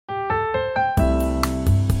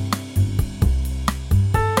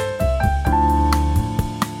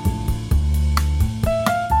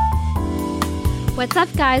What's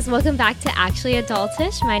up, guys? Welcome back to Actually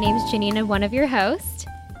Adultish. My name is Janina, one of your hosts.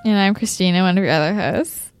 And I'm Christina, one of your other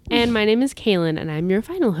hosts. And my name is Kaylin, and I'm your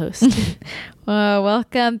final host. Well,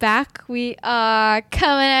 welcome back. We are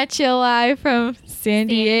coming at you live from San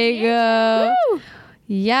Diego. Woo!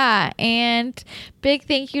 Yeah, and big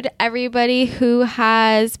thank you to everybody who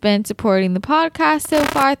has been supporting the podcast so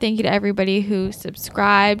far. Thank you to everybody who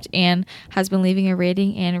subscribed and has been leaving a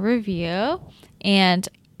rating and a review. And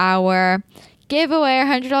our giveaway, our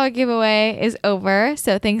 $100 giveaway is over.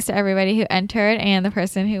 So thanks to everybody who entered, and the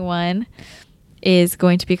person who won is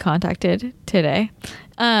going to be contacted today.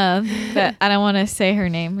 But I don't want to say her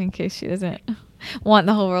name in case she doesn't want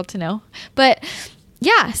the whole world to know. But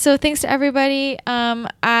yeah, so thanks to everybody.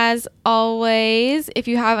 As always, if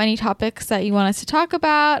you have any topics that you want us to talk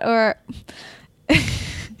about, or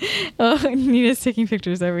oh, Nina's taking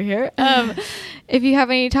pictures over here. If you have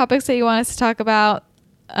any topics that you want us to talk about,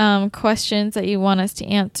 questions that you want us to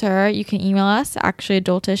answer, you can email us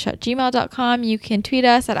actuallyadultish@gmail.com. You can tweet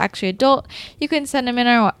us at actuallyadult. You can send them in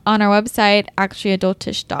on our website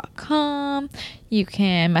actuallyadultish.com. You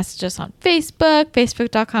can message us on Facebook,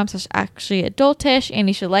 facebook.com/actuallyadultish, and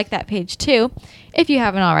you should like that page too if you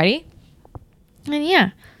haven't already. And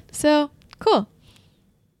yeah, so cool.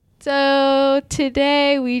 So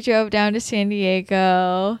today we drove down to San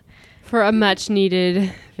Diego For a much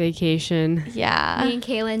needed vacation. Yeah. Me and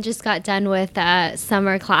Kaylin just got done with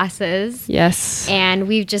summer classes. Yes. And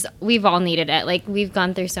we've all needed it. Like, we've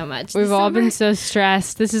gone through so much. We've all been so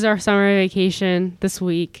stressed. This is our summer vacation this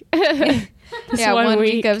week. Yeah, one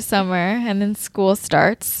week of summer, and then school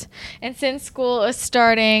starts. And since school is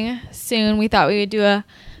starting soon, we thought we would do a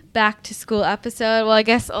back to school episode. Well, I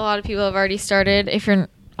guess a lot of people have already started. If you're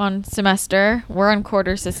on semester, we're on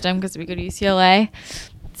quarter system because we go to UCLA.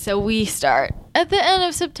 So we start at the end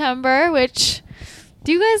of September, which,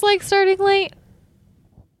 do you guys like starting late?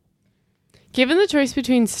 Given the choice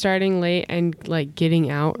between starting late and like getting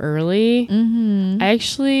out early, I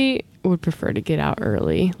actually would prefer to get out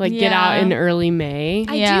early. Like get out in early May.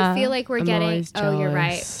 I Yeah. do feel like we're I'm getting... always Oh, you're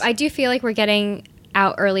right. jealous. I do feel like we're getting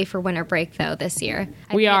out early for winter break, though, this year.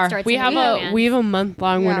 I We think it are. starts We in have advance. a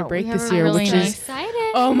month-long Yeah, winter break we have this a year, really which I'm nice- is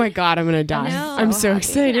excited. oh my god, I'm gonna die. No. I'm so We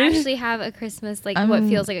excited. can actually have a Christmas, like what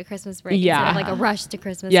feels like a Christmas break, Yeah. instead of like a rush to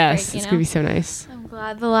Christmas Yes, break. it's gonna be so nice. I'm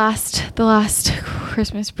glad the last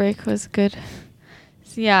Christmas break was good.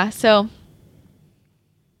 So, yeah, so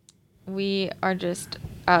we are just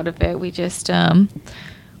out of it. We just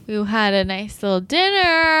we had a nice little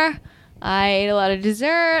dinner. I ate a lot of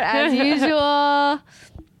dessert as usual.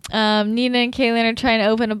 Nina and Kaylin are trying to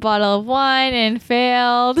open a bottle of wine and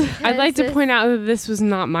failed. I'd like to point out that this was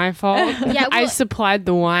not my fault. Yeah, I well- supplied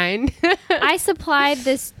the wine. I supplied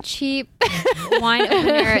this cheap wine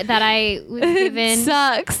opener that I was given.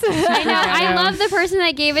 Sucks. I know. I Yeah. love the person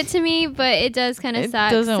that gave it to me, but it does kind of It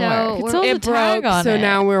suck. doesn't so work. It's we're- all- It the tag broke, on so it.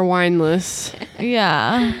 now we're wineless.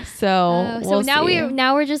 Yeah. So we'll now see.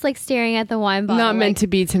 we're just like staring at the wine bottle. Not meant like, to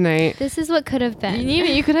be tonight. This is what could have been. Nina,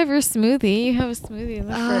 you could have your smoothie. You have a smoothie in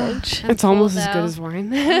the fridge. It's almost as though. good as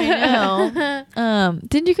wine. I know.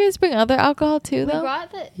 Didn't you guys bring other alcohol too, We though?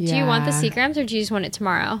 brought the. Do you want the Yeah. Seagrams or do you just want it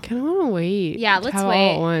tomorrow? Kind of want to wait. Yeah, to let's have wait.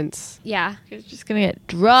 all at once. Yeah. You're just gonna get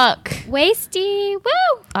drunk. Wasty.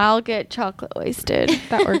 Woo! I'll get chocolate wasted.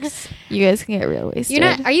 That works. You guys can get real wasted.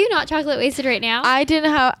 Are you not chocolate wasted right now? I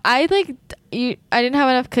didn't have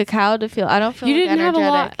enough cacao to feel. I don't feel You like didn't have a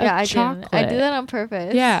energetic. lot of Yeah, I didn't. I chocolate. did that on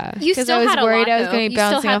purpose. Yeah. You 'Cause still I was had a worried lot, I was though. gonna be You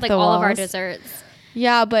still bouncing had off like the all of our walls. desserts.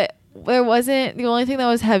 Yeah, but there wasn't. The only thing that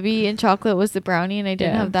was heavy in chocolate was the brownie, and I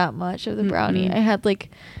didn't Yeah. have that much of the brownie. I had like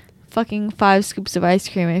fucking 5 scoops of ice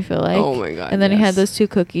cream, I feel like. Oh my God, And then I had yes. those 2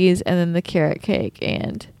 cookies and then the carrot cake,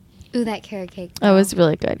 and Ooh, that carrot cake. that was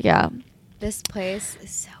really good. Yeah. This place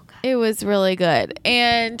is so good. It was really good.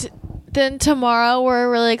 And then tomorrow we're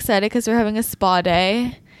really excited because we're having a spa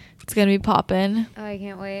day. It's going to be poppin'. Oh, I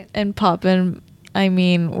can't wait. And poppin', I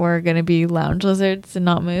mean, we're going to be lounge lizards and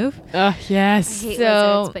not move. Oh, yes. I hate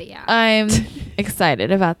So lizards, but yeah. I'm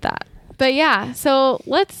excited about that. But yeah, so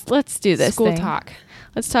let's do this School thing. talk.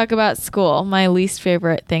 Let's talk about school, my least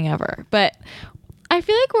favorite thing ever. But I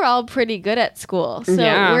feel like we're all pretty good at school. So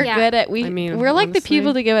Yeah. we're Yeah. good at we're like the honestly.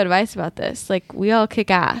 people to give advice about this. Like we all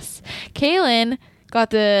kick ass. Kaylin got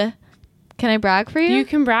the can I brag for you? You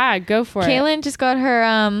can brag. Go for it. Kaylin just got her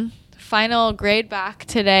final grade back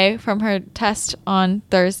today from her test on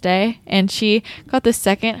Thursday, and she got the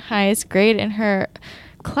second highest grade in her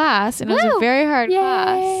class, and it was a Woo! very hard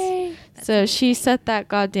class. Yay. So she set that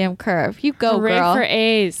goddamn curve. You go, Hooray girl. for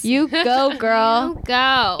A's. You go, girl. You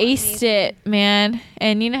go. Aced it, man.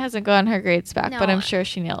 And Nina hasn't gotten her grades back, but No. I'm sure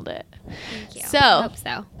she nailed it. Thank you. So- I hope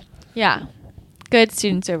so. Yeah. Good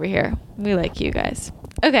students over here. We like you guys.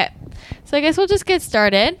 Okay. So I guess we'll just get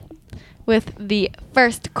started with the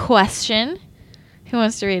first question. Who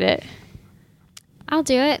wants to read it? I'll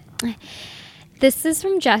do it. This is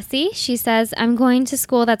from Jessie. She says, I'm going to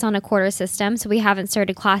school that's on a quarter system, so we haven't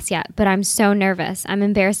started class yet, but I'm so nervous. I'm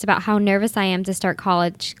embarrassed about how nervous I am to start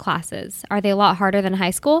college classes. Are they a lot harder than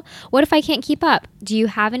high school? What if I can't keep up? Do you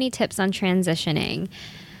have any tips on transitioning?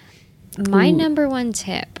 My number one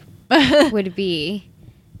tip would be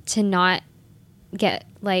to not get,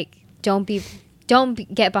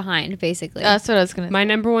 don't get behind, basically. That's what I was going to say. My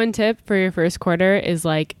number one tip for your first quarter is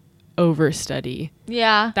overstudy.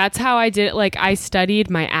 Yeah. That's how I did it. I studied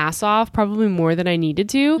my ass off, probably more than I needed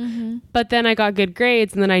to, but then I got good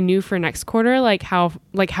grades, and then I knew for next quarter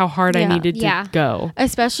how hard I needed to go.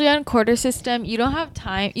 Especially on quarter system, you don't have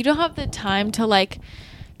time. You don't have the time to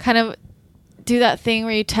kind of do that thing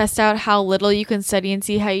where you test out how little you can study and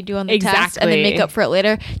see how you do on the test, and then make up for it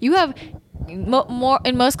later. You have more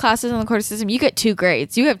in most classes on the quarter system. You get 2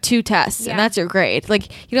 grades. You have 2 tests, and that's your grade. You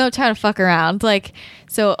don't have time to fuck around.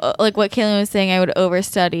 So what Kaylin was saying, I would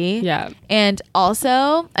overstudy. Yeah. And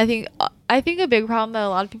also, I think a big problem that a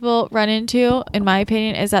lot of people run into, in my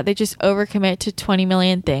opinion, is that they just overcommit to 20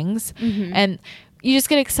 million things, and you just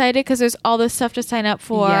get excited because there's all this stuff to sign up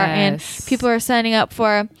for, and people are signing up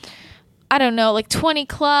for, I don't know, 20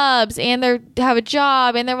 clubs, and they have a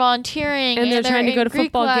job, and they're volunteering, and they're trying to go to Greek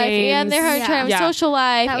football life, games, and they're trying to have a social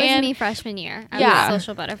life. That was and me freshman year. I was a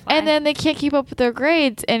social butterfly. And then they can't keep up with their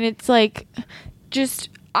grades, and it's just,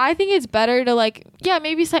 I think it's better to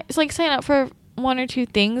maybe sign up for 1 or 2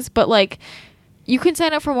 things, but you can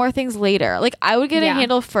sign up for more things later. I would get a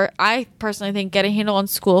handle I personally think get a handle on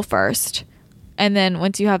school first. And then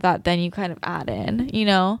once you have that, then you kind of add in,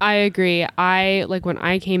 I agree. When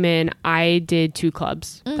I came in, I did 2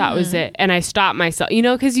 clubs. That was it. And I stopped myself,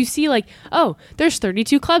 because you see there's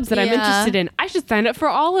 32 clubs that I'm interested in. I should sign up for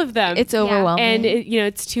all of them. It's overwhelming. And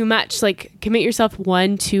it's too much. Commit yourself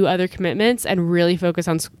 1, 2 other commitments and really focus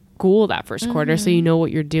on school that first quarter, so you know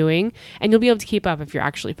what you're doing, and you'll be able to keep up if you're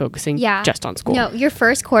actually focusing just on school. No, your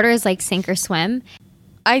first quarter is sink or swim.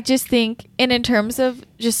 I just think, and in terms of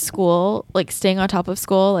just school, staying on top of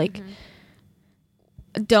school,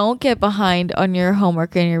 don't get behind on your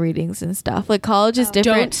homework and your readings and stuff. College is different.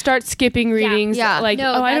 Don't start skipping readings. Yeah.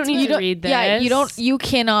 No, I don't need to read this. Yeah, you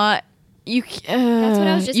cannot. That's what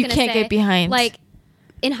I was just you gonna can't say. Get behind.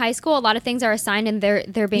 In high school, a lot of things are assigned and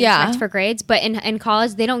they're being checked for grades. But in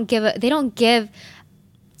college, they don't give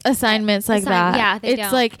assignments that. Yeah, they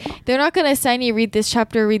it's they're not going to assign you read this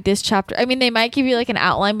chapter. I mean, they might give you an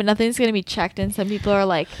outline, but nothing's going to be checked. And some people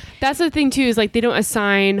are that's the thing too, is they don't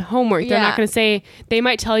assign homework. They're not going to say, they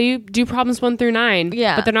might tell you do problems 1 through 9,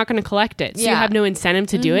 but they're not going to collect it. So you have no incentive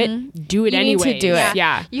to do it. Do it anyway. You need to do it.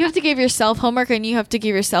 Yeah. You have to give yourself homework, and you have to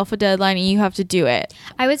give yourself a deadline, and you have to do it.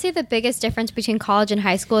 I would say the biggest difference between college and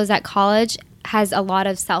high school is that college has a lot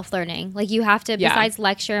of self-learning. You have to, besides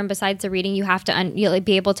lecture and besides the reading, you have to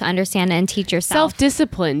be able to understand and teach yourself.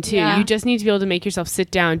 Self-discipline too. You just need to be able to make yourself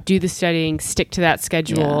sit down, do the studying, stick to that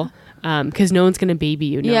schedule, because no one's going to baby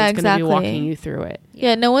you. No one's going to be walking you through it.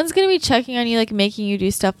 Yeah, no one's going to be checking on you, making you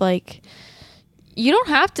do stuff you don't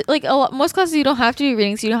have to, most classes you don't have to do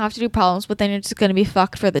readings, you don't have to do problems, but then you're just going to be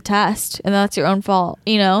fucked for the test, and that's your own fault,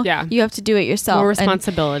 Yeah. You have to do it yourself. More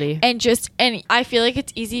responsibility. And I feel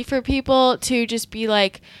it's easy for people to just be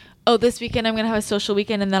this weekend I'm going to have a social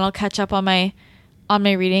weekend, and then I'll catch up on my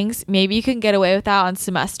readings.Maybe you can get away with that on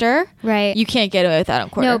semester. Right. You can't get away with that on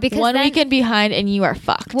quarter. No, because 1 weekend behind and you are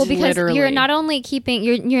fucked. Well, because Literally. you're not only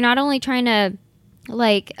trying to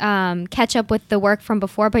catch up with the work from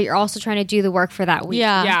before, but you're also trying to do the work for that week.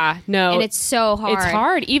 Yeah, no. And it's so hard. It's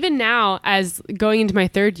hard. Even now, as going into my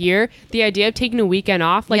 3rd year, the idea of taking a weekend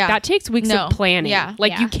off, that takes weeks of planning. Yeah.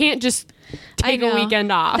 You can't just take a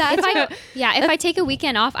weekend off. If I take a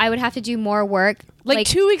weekend off, I would have to do more work.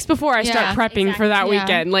 2 weeks before I start prepping for that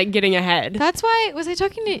weekend, getting ahead. That's why, was I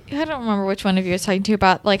talking to, I don't remember which one of you I was talking to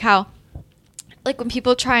about how when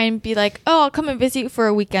people try and be oh, I'll come and visit you for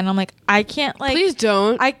a weekend. I'm I can't please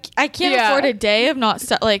don't. I can't afford a day of not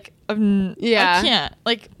I can't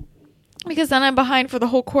because then I'm behind for the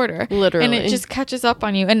whole quarter. Literally. And it just catches up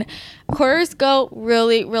on you. And quarters go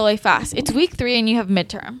really, really fast. It's week 3 and you have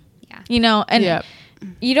midterm. Yeah. And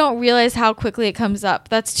you don't realize how quickly it comes up.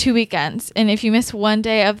 That's 2 weekends. And if you miss one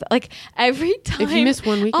day of every time, if you miss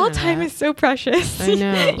 1 week, all time is so precious. I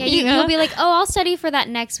know. Yeah, you'll be I'll study for that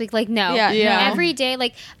next week. No. Yeah. Every day,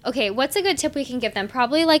 okay, what's a good tip we can give them?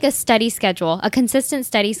 Probably a study schedule, a consistent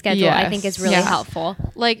study schedule. I think is really helpful.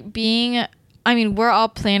 We're all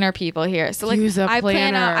planner people here. So use a I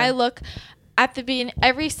plan planner. out, I look at the beginning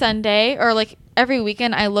every Sunday or every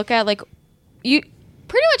weekend I look at like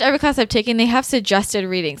pretty much every class I've taken, they have suggested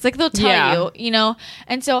readings. Like they'll tell you,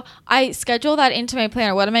 and so I schedule that into my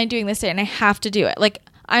planner. What am I doing this day? And I have to do it. Like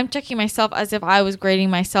I'm checking myself as if I was grading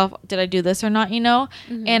myself. Did I do this or not?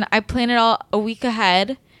 And I plan it all a week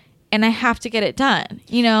ahead, and I have to get it done.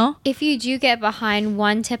 If you do get behind,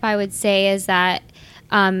 one tip I would say is that,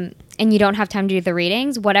 and you don't have time to do the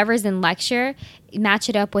readings, whatever's in lecture, match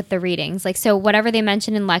it up with the readings. Like, so whatever they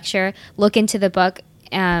mention in lecture, look into the book,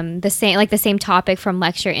 the same topic from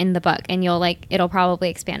lecture in the book, and it'll probably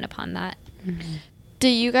expand upon that. Mm-hmm. Do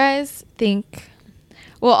you guys think,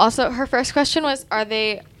 well, also her first question was,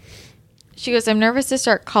 she goes, I'm nervous to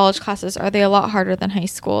start college classes. Are they a lot harder than high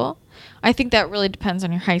school? I think that really depends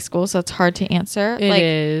on your high school, so it's hard to answer. It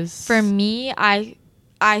is. For me, I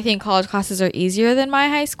think college classes are easier than my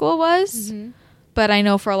high school was, but I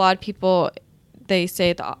know for a lot of people, they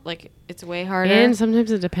say it's way harder. And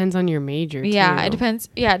sometimes it depends on your major, too. Yeah, it depends.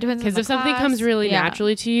 Yeah, it depends. Because if something comes really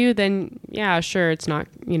naturally to you, then sure, it's not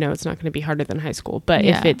it's not going to be harder than high school. But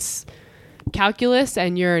if it's calculus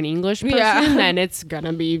and you're an English person, then it's going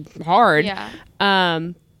to be hard. Yeah.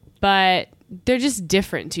 But they're just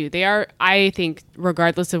different too. They are, I think,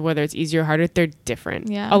 regardless of whether it's easier or harder, they're different.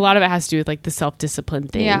 Yeah. A lot of it has to do with like the self-discipline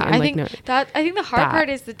thing. Yeah, and I think the hard part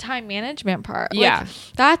is the time management part. Yeah.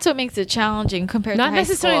 That's what makes it challenging compared to high school. Not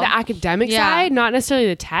necessarily the academic side, not necessarily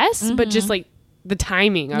the tests, but just like the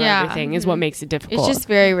timing of everything is what makes it difficult. It's just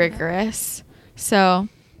very rigorous. So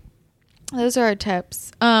those are our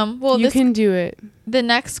tips. Well, you can do it. The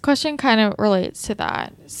next question kind of relates to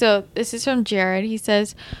that. So this is from Jared. He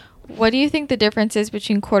says, what do you think the difference is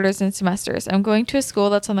between quarters and semesters? I'm going to a school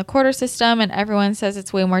that's on the quarter system and everyone says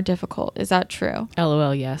it's way more difficult. Is that true?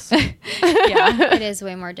 LOL, yes. Yeah, it is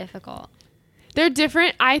way more difficult. They're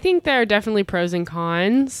different. I think there are definitely pros and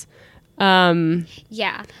cons.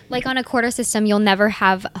 Yeah. Like on a quarter system, you'll never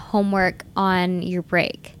have homework on your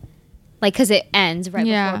break. Like, because it ends right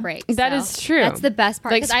before break. That is true. That's the best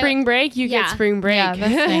part. Like spring break, you get spring break. Yeah,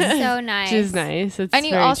 that's nice. So nice. Which is nice. It's and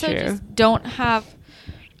you also true. Just don't have,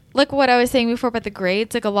 like what I was saying before about the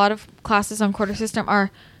grades, like a lot of classes on quarter system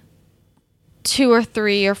are 2 or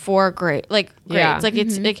 3 or 4 grades. Like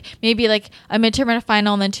it's like maybe like a midterm and a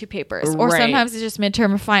final and then 2 papers. Or sometimes it's just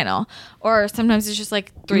midterm and final. Or sometimes it's just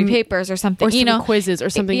like 3 papers or something. Or some quizzes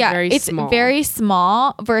or something very small. It's very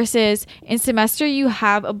small versus in semester you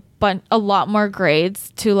have a lot more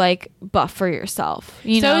grades to like buff for yourself.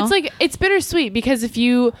 So it's like, it's bittersweet because if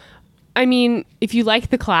you like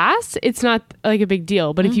the class, it's not like a big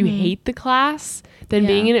deal. But if you hate the class, then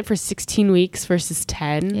being in it for 16 weeks versus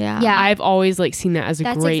 10, I've always like seen that as a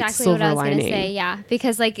great silver lining. That's exactly what I was going to say. Yeah,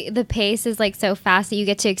 because like the pace is like so fast that you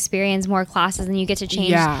get to experience more classes and you get to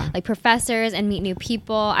change like professors and meet new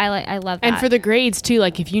people. I love that. And for the grades too,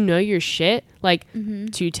 like if you know your shit, like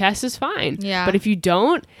 2 tests is fine. Yeah. But if you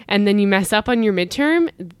don't, and then you mess up on your midterm,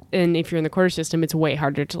 and if you're in the quarter system, it's way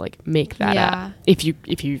harder to like make that up if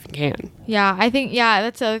you can. Yeah, I think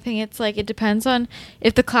that's the other thing. It's like it depends on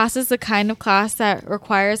if the class is the kind of class that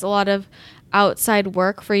requires a lot of outside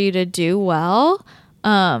work for you to do well.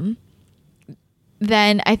 Then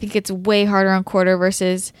I think it's way harder on quarter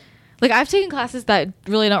versus like I've taken classes that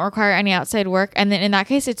really don't require any outside work, and then in that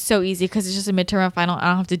case it's so easy because it's just a midterm and final. I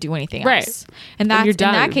don't have to do anything else, and that's in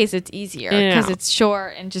that case it's easier because it's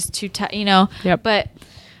short and just Yep. But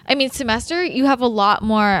I mean, semester, you have a lot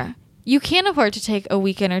more. You can afford to take a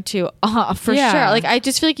weekend or 2 off for sure. Like, I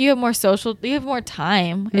just feel like you have more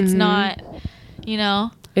time. It's not,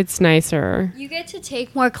 It's nicer. You get to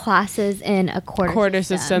take more classes in a quarter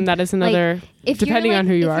system. That is another, like, depending on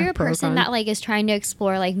who you are. If you're a person that like is trying to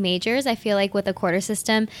explore like majors, I feel like with a quarter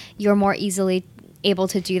system, you're more easily able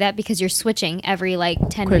to do that because you're switching every like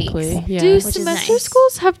 10 weeks. Yeah. Do semester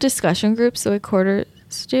schools have discussion groups the way quarters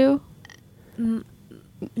do?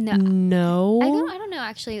 No. I don't know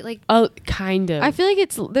actually. Like, oh, kind of. I feel like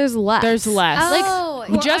there's less. There's less. Oh,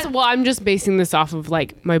 like, I'm just basing this off of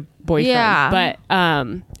like my boyfriend. Yeah. But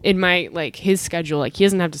in my like his schedule, like he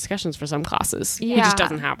doesn't have discussions for some classes. Yeah. He just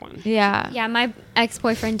doesn't have one. Yeah. Yeah. My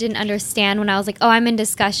ex-boyfriend didn't understand when I was like, "Oh, I'm in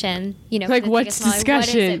discussion." Like what's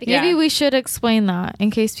discussion? Maybe we should explain that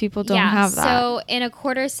in case people don't have that. So in a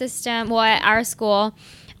quarter system, at our school,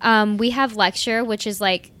 we have lecture, which is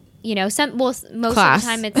like. Most class.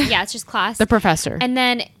 Of the time it's just class. The professor. And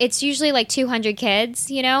then it's usually like 200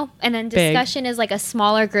 kids, and then discussion is like a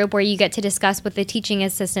smaller group where you get to discuss with the teaching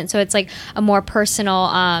assistant. So it's like a more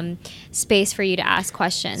personal space for you to ask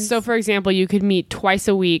questions. So for example, you could meet twice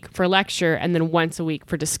a week for lecture and then once a week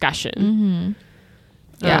for discussion.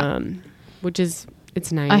 Yeah. Which is,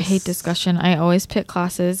 it's nice. I hate discussion. I always pick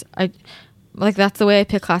classes. like that's the way I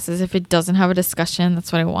pick classes. If it doesn't have a discussion,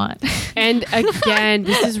 that's what I want. And again,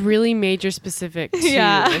 this is really major specific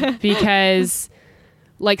too, because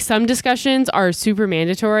like some discussions are super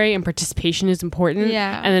mandatory and participation is important.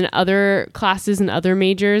 Yeah. And then other classes and other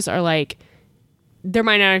majors are like, there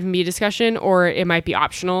might not even be a discussion, or it might be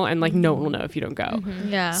optional and like no one will know if you don't go. Mm-hmm.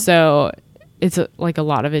 Yeah. So it's like a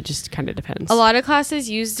lot of it just kind of depends. A lot of classes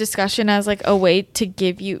use discussion as like a way to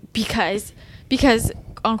give you, because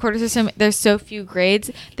on quarter system there's so few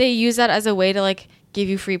grades, they use that as a way to like give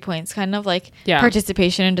you free points, kind of like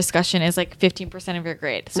participation and discussion is like 15% of your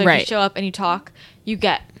grade. So if you show up and you talk, you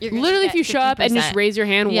get literally if you show up and just raise your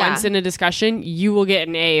hand once in a discussion, you will get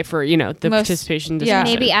an A for the participation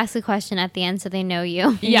discussion. Maybe ask a question at the end so they know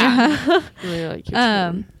you. Really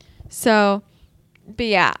like so but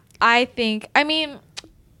yeah, I feel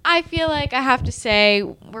like I have to say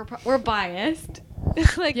we're biased.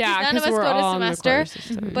 Like none of us go to semester,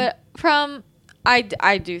 but from I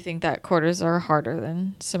do think that quarters are harder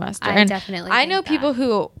than semester. I definitely I know people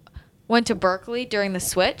who went to Berkeley during the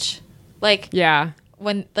switch, like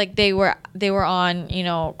when like they were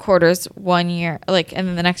on quarters 1 year, like, and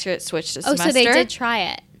then the next year it switched to semester. So they did try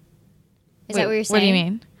it. Is that what you're saying? What do you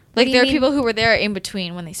mean? Like there are people who were there in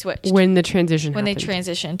between when they switched. When the transition when happened. They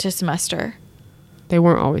transitioned to semester. They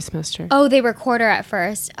weren't always semester. Oh, they were quarter at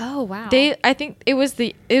first. Oh wow. I think it was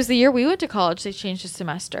the year we went to college they changed to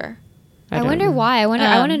semester. I wonder why. I want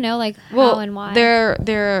to know like how and why.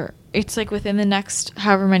 They're it's like within the next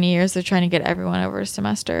however many years they're trying to get everyone over to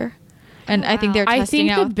semester. And I think they're testing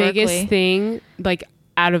out with Berkeley. I think the biggest thing, like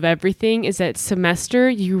out of everything, is that semester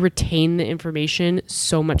you retain the information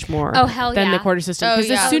so much more than the quarter system.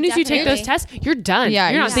 Because as soon as you take those tests, you're done. Yeah,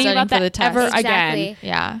 you're not thinking about that ever again.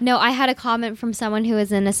 Yeah. No, I had a comment from someone who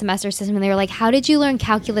was in a semester system and they were like, how did you learn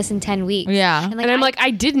calculus in 10 weeks? Yeah. And, I'm like,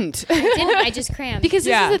 I didn't. I just crammed. Because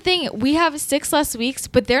this is the thing. We have 6 less weeks,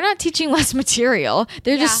 but they're not teaching less material.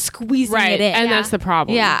 They're just squeezing it in. And that's the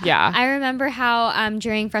problem. Yeah. I remember how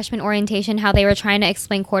during freshman orientation, how they were trying to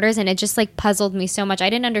explain quarters and it just like puzzled me so much. I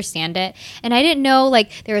didn't understand it. And I didn't know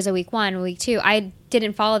like there was a week 1, week 2. I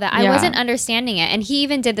didn't follow that. I wasn't understanding it. And he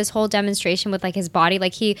even did this whole demonstration with like his body.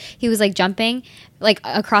 Like he was like jumping like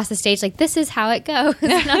across the stage, like this is how it goes.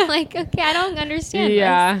 And I'm like, okay, I don't understand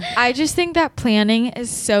this. I just think that planning is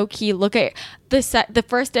so key. Look at the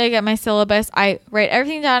first day I get my syllabus, I write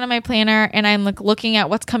everything down in my planner and I'm like looking at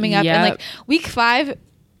what's coming up. And like week 5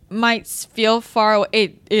 might feel far away.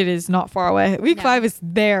 It is not far away. Week 5 is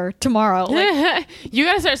there tomorrow. Like, you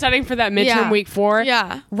gotta start studying for that midterm week 4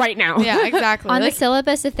 right now. Yeah, exactly. On the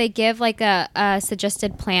syllabus, if they give like a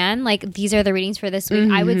suggested plan, like these are the readings for this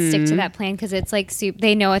week, I would stick to that plan because it's like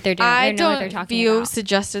they know what they're doing. I know what they're talking about.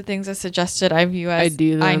 Suggested things as suggested. I view as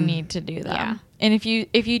I need to do them. Yeah. And if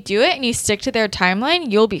you do it and you stick to their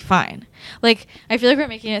timeline, you'll be fine. Like I feel like we're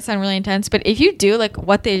making it sound really intense, but if you do like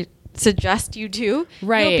what they suggest you do, you'll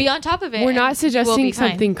be on top of it. We're not suggesting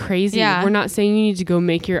something crazy. We're not saying you need to go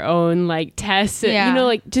make your own like tests.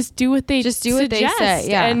 Like just do what they do what they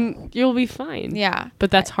say, and you'll be fine. Yeah, but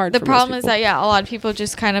that's hard. The problem is that a lot of people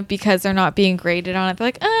just kind of, because they're not being graded on it, they're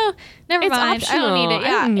like, oh, never mind, optional. I don't need it.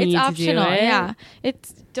 Yeah, it's optional. Yeah,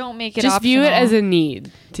 don't make it just optional. view it as a need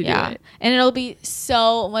to do it, and it'll be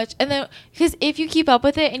so much. And then because if you keep up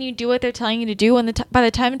with it and you do what they're telling you to do, when by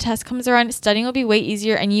the time the test comes around, studying will be way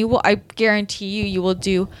easier, and I guarantee you will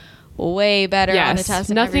do way better on the test.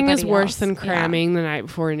 Nothing is worse than cramming the night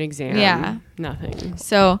before an exam. Yeah, nothing.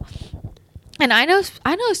 So. And I know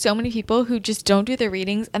so many people who just don't do their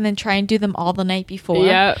readings and then try and do them all the night before.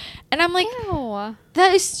 Yeah. And I'm like,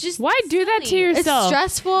 that is just why do that to yourself? It's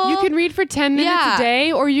stressful. You can read for 10 minutes a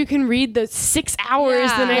day, or you can read the 6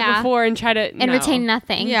 hours the night before and try to retain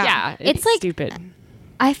nothing. Yeah. It's like stupid.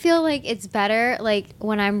 I feel like it's better like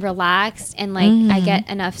when I'm relaxed and like I get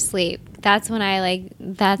enough sleep. That's when I like.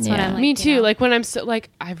 That's when I'm like. Me too. Like when I'm so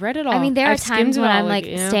like I've read it all. I mean, there are times when I'm like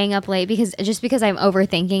staying up late because I'm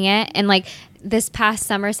overthinking it. And like this past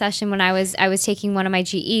summer session when I was taking one of my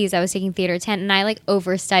GEs, I was taking Theater 10, and I like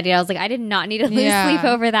overstudied. I was like, I did not need to lose sleep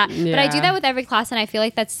over that. Yeah. But I do that with every class, and I feel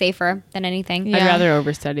like that's safer than anything. Yeah. I'd rather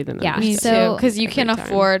overstudy than understudy. Me too, because you can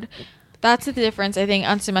afford. That's the difference. I think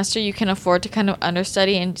on semester you can afford to kind of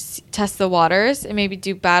understudy and test the waters and maybe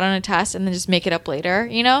do bad on a test and then just make it up later,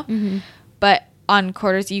 Mm-hmm. But on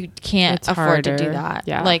quarters you can't afford to do that.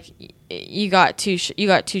 Yeah. Like you got two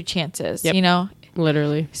chances,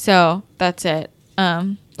 Literally. So that's it.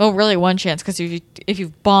 Well, really one chance, because if you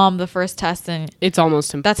bomb the first test, then it's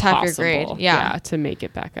almost impossible. That's half your grade. Yeah, to make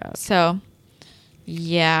it back up. So,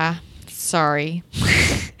 yeah. Sorry.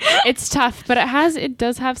 It's tough, but it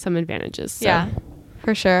does have some advantages. So. Yeah,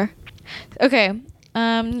 for sure. Okay.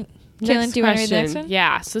 Kaylin, do you want to read the next one?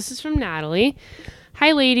 Yeah, so this is from Natalie.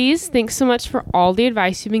 Hi, ladies. Thanks so much for all the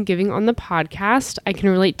advice you've been giving on the podcast. I can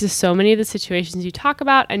relate to so many of the situations you talk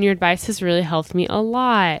about, and your advice has really helped me a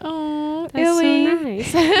lot. Oh, that's Illy.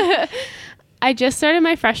 So nice. I just started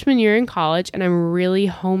my freshman year in college, and I'm really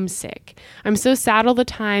homesick. I'm so sad all the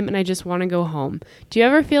time, and I just want to go home. Do you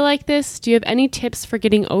ever feel like this? Do you have any tips for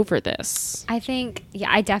getting over this? I think,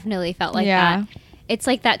 I definitely felt like that. It's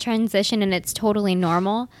like that transition, and it's totally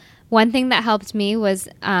normal. One thing that helped me was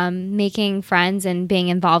making friends and being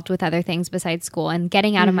involved with other things besides school and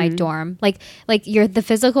getting out of my dorm. Like the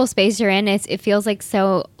physical space you're in, it feels like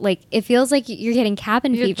it feels like you're getting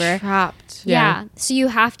cabin fever. Trapped. Yeah. So you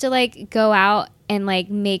have to like go out and like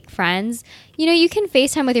make friends. You know, you can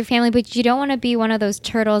FaceTime with your family, but you don't want to be one of those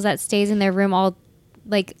turtles that stays in their room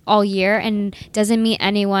all year and doesn't meet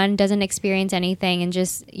anyone, doesn't experience anything, and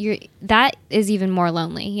just that is even more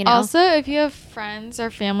lonely, you know. Also, if you have friends or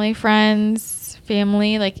family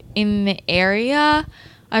like in the area,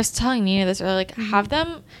 I was telling Nina this earlier, like have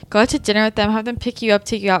them go out to dinner with them, have them pick you up,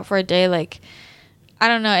 take you out for a day. Like, I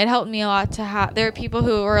don't know, it helped me a lot to have. There are people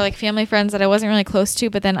who were like family friends that I wasn't really close to,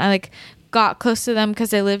 but then I like got close to them because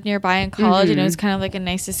they lived nearby in college, and it was kind of like a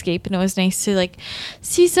nice escape, and it was nice to like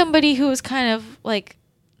see somebody who was kind of like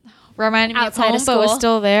reminded me outside of home, but was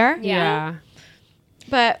still there. Yeah.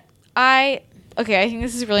 But I think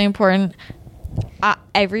this is really important.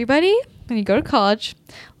 Everybody, when you go to college,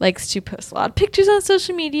 likes to post a lot of pictures on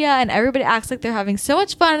social media, and everybody acts like they're having so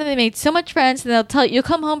much fun and they made so much friends, and they'll tell you, you'll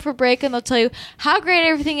come home for break and they'll tell you how great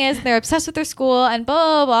everything is, and they're obsessed with their school and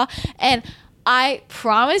blah, blah, blah. And I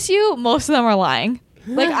promise you, most of them are lying.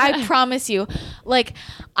 Like, I promise you. Like,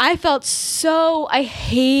 I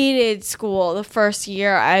hated school the first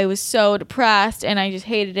year. I was so depressed, and I just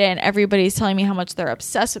hated it, and everybody's telling me how much they're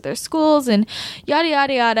obsessed with their schools and yada,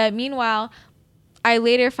 yada, yada. Meanwhile, I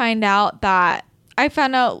found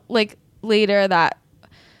out later that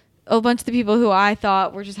a bunch of the people who I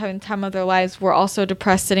thought were just having the time of their lives were also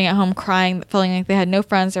depressed, sitting at home crying, feeling like they had no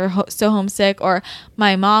friends, or so homesick. Or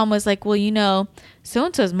my mom was like, well, you know,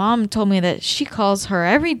 so-and-so's mom told me that she calls her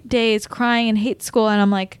every day, is crying and hates school. And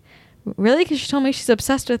I'm like, really? Because she told me she's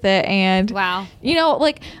obsessed with it. And wow, you know,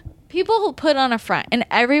 like, people put on a front, and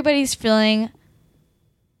everybody's feeling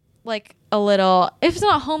like a little, if it's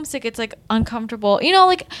not homesick, it's like uncomfortable, you know,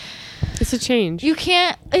 like, it's a change.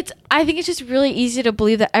 I think it's just really easy to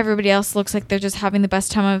believe that everybody else looks like they're just having the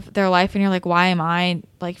best time of their life, and you're like, why am I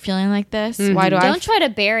like feeling like this? Why do Don't try to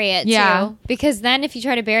bury it too, because then if you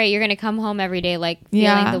try to bury it, you're going to come home every day like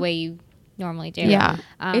feeling the way you normally do. Yeah.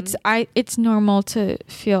 It's normal to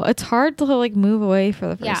feel. It's hard to like move away for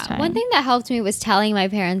the first time. One thing that helped me was telling my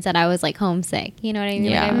parents that I was like homesick. You know what I mean?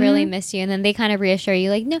 Yeah. Like, I really miss you, and then they kind of reassure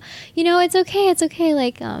you like, no, you know, it's okay.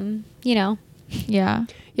 Like, you know. Yeah.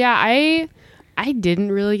 Yeah, I didn't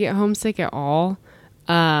really get homesick at all,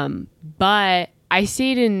 but I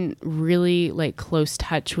stayed in really like close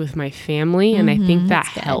touch with my family, and I think that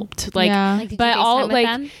helped. Like, did but you all FaceTime with like.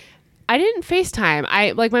 them? I didn't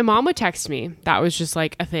FaceTime. My mom would text me. That was just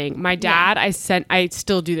like a thing. My dad, I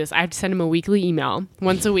still do this. I have to send him a weekly email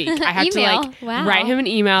once a week. I have to like write him an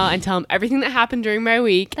email and tell him everything that happened during my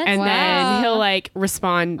week. Then he'll like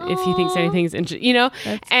respond if he thinks anything's interesting, you know?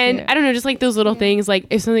 And cute. I don't know, just like those little things, like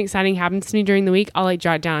if something exciting happens to me during the week, I'll like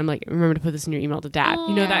jot it down. I'm like, remember to put this in your email to dad.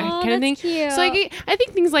 You know, that kind of thing. Cute. So like, I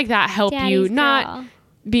think things like that help you not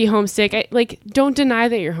be homesick. Don't deny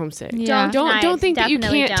that you're homesick. Yeah. Don't think that you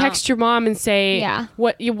can't text your mom and say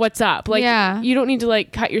what's up. Like, you don't need to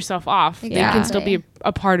like cut yourself off. Exactly. They can still be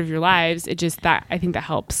a part of your lives. It just I think that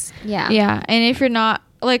helps. Yeah. And if you're not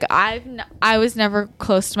like, I was never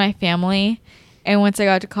close to my family, and once I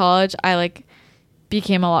got to college, I like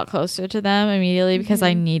became a lot closer to them immediately because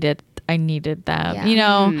I needed them, you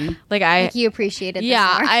know, like you appreciated them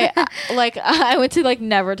more. I went to like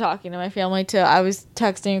never talking to my family to I was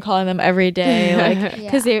texting and calling them every day, like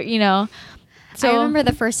because they, you know. So I remember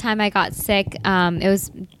the first time I got sick,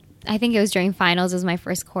 I think it was during finals. It was my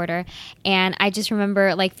first quarter, and I just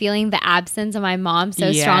remember like feeling the absence of my mom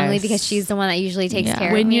so strongly because she's the one that usually takes care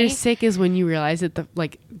of me. When you're sick is when you realize it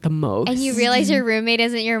the most, and you realize your roommate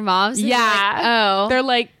isn't your mom. So they're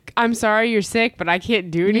like, I'm sorry you're sick, but I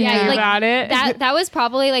can't do anything about it. That was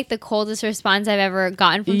probably like the coldest response I've ever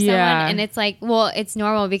gotten from someone. And it's like, well, it's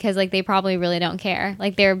normal because like they probably really don't care.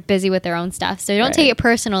 Like they're busy with their own stuff. So don't take it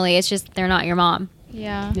personally. It's just they're not your mom.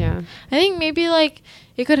 Yeah. I think maybe like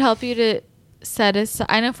it could help you to set aside.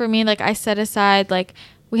 I know for me, like I set aside, like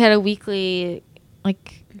we had a weekly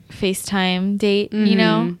like FaceTime date, you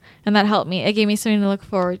know, and that helped me. It gave me something to look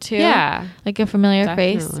forward to. Yeah. Like a familiar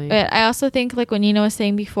face. But I also think like when Nina was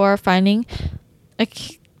saying before, finding a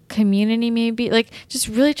community, maybe like just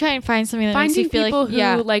really try and find something that makes you feel people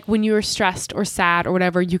like who like when you're stressed or sad or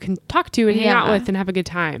whatever, you can talk to and hang out with and have a good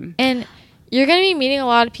time. And you're gonna be meeting a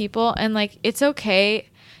lot of people, and like it's okay.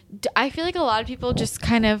 I feel like a lot of people just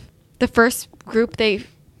kind of the first group they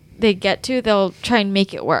get to, they'll try and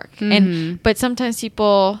make it work, but sometimes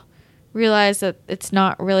people realize that it's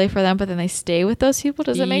not really for them, but then they stay with those people.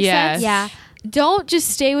 Does that make sense? Yeah. Don't just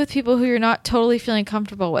stay with people who you're not totally feeling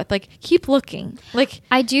comfortable with. Like, keep looking. Like,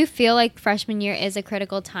 I do feel like freshman year is a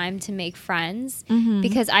critical time to make friends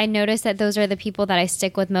because I notice that those are the people that I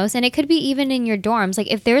stick with most. And it could be even in your dorms.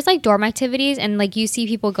 Like, if there's like dorm activities and like you see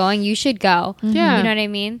people going, you should go. Yeah. You know what I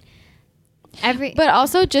mean? But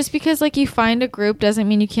also, just because like you find a group doesn't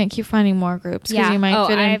mean you can't keep finding more groups, because you might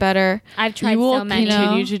fit in better. I've tried so many. You will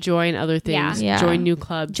continue to join other things, join new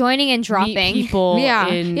clubs, joining and dropping meet people. Yeah,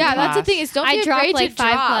 that's the thing is don't be afraid like to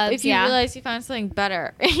 5 drop clubs, if you realize you found something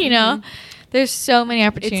better. You know, there's so many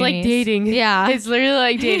opportunities. It's like dating. Yeah, it's literally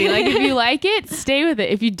like dating. Like if you like it, stay with it.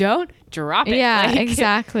 If you don't, drop it. Yeah, like,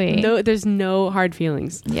 exactly. No, there's no hard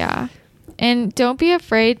feelings. Yeah, and don't be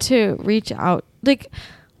afraid to reach out. Like,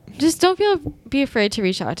 just don't be afraid to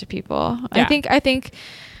reach out to people. Yeah. I think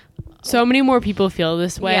so many more people feel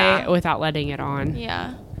this way without letting it on.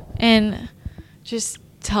 Yeah. And just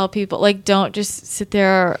tell people, like, don't just sit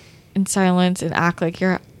there in silence and act like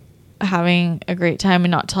you're having a great time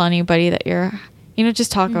and not tell anybody that you're,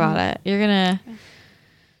 just talk about it. You're going to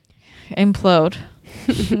implode.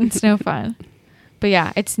 It's no fun. But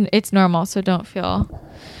yeah, it's normal. So don't feel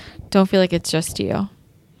like it's just you.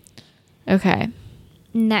 Okay.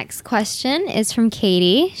 Next question is from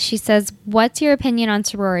Katie. She says, what's your opinion on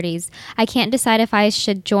sororities? I can't decide if I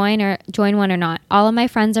should join one or not. All of my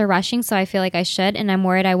friends are rushing, so I feel like I should, and I'm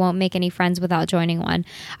worried I won't make any friends without joining one.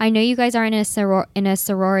 I know you guys are in a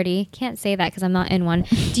sorority. Can't say that because I'm not in one.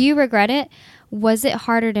 Do you regret it? Was it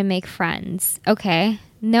harder to make friends? Okay.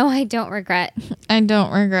 No, I don't regret. I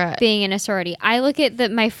don't regret being in a sorority. I look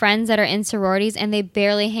at my friends that are in sororities, and they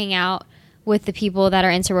barely hang out with the people that are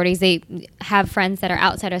in sororities. They have friends that are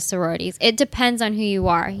outside of sororities. It depends on who you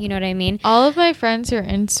are. You know what I mean? All of my friends who are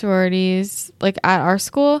in sororities, like at our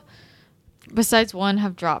school, besides one,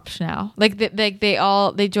 have dropped now. Like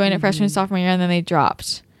they joined at freshman sophomore year, and then they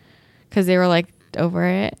dropped because they were like over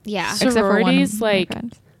it. Yeah, sororities, like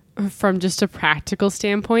from just a practical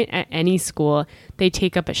standpoint, at any school, they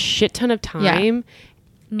take up a shit ton of time,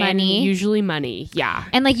 money, and usually money. Yeah,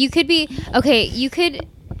 and like you could be you could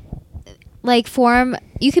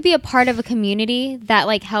be a part of a community that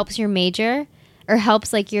like helps your major or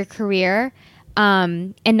helps like your career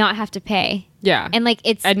and not have to pay. Yeah. And like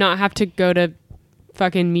and not have to go to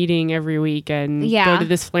fucking meeting every week and go to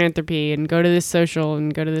this philanthropy and go to this social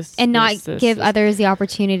and go to this and not give others the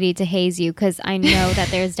opportunity to haze you, because I know that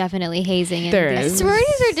there's definitely hazing in this.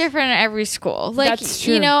 Sororities are different at every school. Like, that's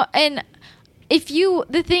true. And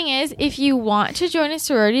the thing is, if you want to join a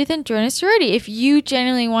sorority, then join a sorority if you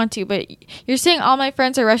genuinely want to. But you're saying all my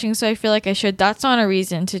friends are rushing, so I feel like I should. That's not a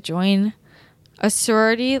reason to join a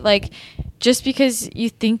sorority. Like, just because you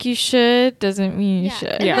think you should doesn't mean you should.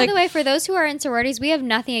 And by the way, for those who are in sororities, we have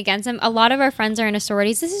nothing against them. A lot of our friends are in a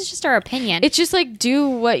sororities. This is just our opinion. It's just like, do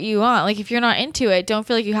what you want. Like, if you're not into it, don't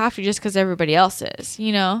feel like you have to just because everybody else is, Do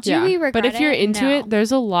we regret it? But if you're into it,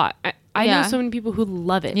 there's a lot. I know so many people who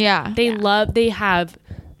love it. Yeah. They have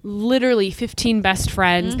literally 15 best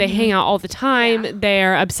friends. They hang out all the time. Yeah.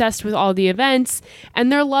 They're obsessed with all the events,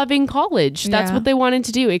 and they're loving college. That's what they wanted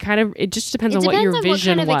to do. It just depends on what your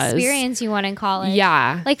vision was. What kind of experience you want in college.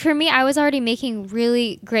 Yeah. Like for me, I was already making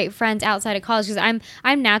really great friends outside of college because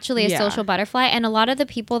I'm naturally a social butterfly, and a lot of the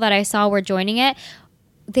people that I saw were joining it,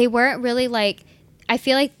 they weren't really like, I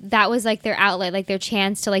feel like that was like their outlet, like their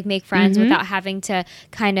chance to like make friends without having to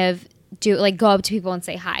kind of go up to people and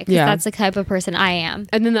say hi, because that's the type of person I am.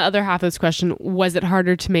 And then the other half of this question, was it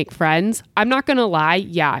harder to make friends? I'm not gonna lie,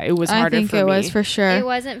 it was harder for me. I think it was for sure. It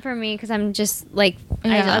wasn't for me because I'm just like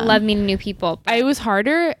I love meeting new people. It was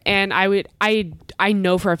harder, and I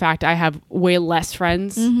know for a fact I have way less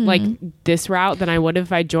friends like this route than I would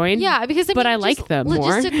if I joined. Yeah, because I like them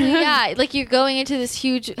more. Like you're going into this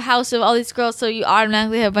huge house of all these girls, so you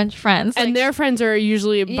automatically have a bunch of friends, and their friends are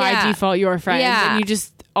usually by default your friends, and you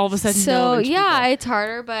just all of a sudden it's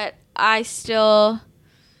harder, but that's just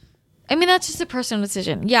a personal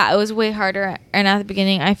decision. It was way harder, and at the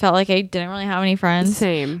beginning I felt like I didn't really have any friends.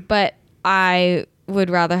 Same. But I would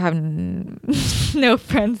rather have no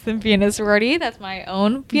friends than be in a sorority. That's my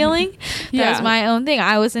own feeling. That's my own thing.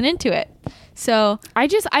 I wasn't into it, so I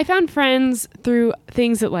found friends through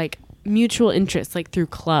things that like mutual interests, like through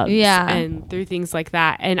clubs and through things like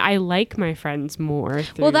that. And I like my friends more.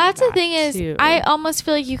 Well, that's the thing is, I almost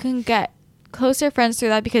feel like you can get closer friends through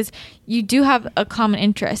that because you do have a common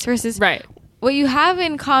interest versus what you have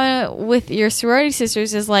in common with your sorority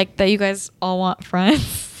sisters is like that you guys all want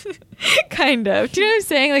friends. Kind of. Do you know what I'm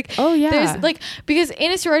saying? Like, oh yeah. There's like, because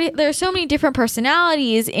in a sorority, there's so many different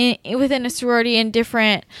personalities within a sorority and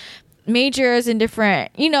different majors and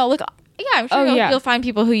different, like, yeah, I'm sure you'll find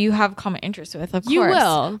people who you have common interests with, of course. You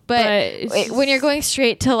will. But when you're going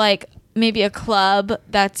straight to like maybe a club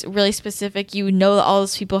that's really specific, that all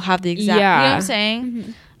those people have the exact, you know what I'm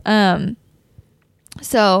saying? Mm-hmm.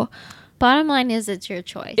 So bottom line is it's your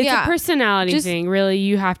choice. It's a personality thing. Really,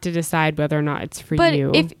 you have to decide whether or not it's for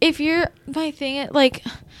you. But if you're, my thing, like,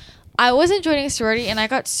 I wasn't joining a sorority and I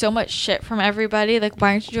got so much shit from everybody. Like,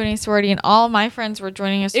 why aren't you joining a sorority? And all of my friends were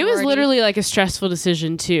joining a sorority. It was literally like a stressful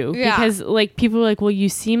decision too. Yeah. Because like people were like, well, you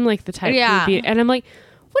seem like the type who would be, and I'm like,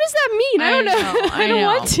 what does that mean? I don't know. I don't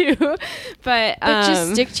want to. But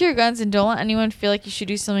just stick to your guns and don't let anyone feel like you should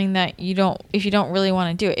do something that you don't, if you don't really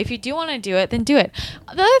want to do it. If you do want to do it, then do it.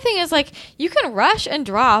 The other thing is, like, you can rush and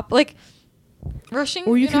drop. Like, rushing,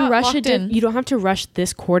 or you can rush it. You don't have to rush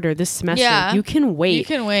this quarter, this semester. Yeah. You can wait. You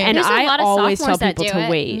can wait. And I always tell people to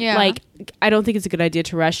wait. Yeah. Like, I don't think it's a good idea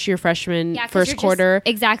to rush your freshman first quarter.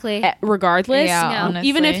 Exactly. Regardless. Yeah,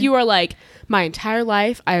 even if you are like, my entire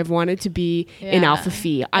life I have wanted to be in Alpha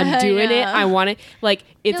Phi. I'm doing it. I want it. Like,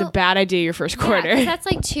 it's a bad idea your first quarter. That's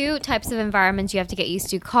like two types of environments you have to get used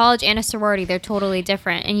to. College and a sorority, they're totally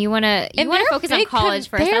different. And you want to focus on college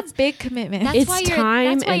first. That's big commitment. It's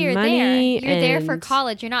time and money. You're there for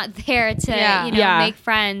college. You're not there to make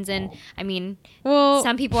friends. And I mean,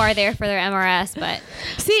 some people are there for their MRS, but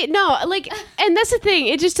see, no, like, and that's the thing.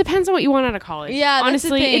 It just depends on what you want out of college. Yeah,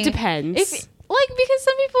 honestly, it depends. Because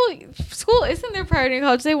some people, school isn't their priority in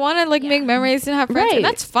college. They want to make memories and have friends, and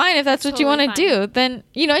that's fine if that's what you want to do. Then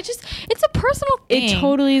it's a personal thing. It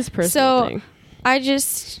totally is personal thing.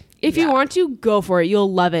 If you want to, go for it.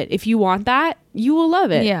 You'll love it. If you want that, you will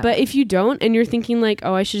love it. Yeah. But if you don't, and you're thinking like,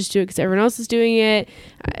 oh, I should just do it because everyone else is doing it,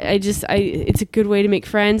 it's a good way to make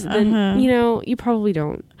friends. Then you probably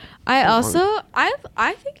don't. I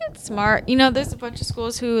think it's smart. There's a bunch of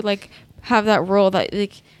schools who like have that rule that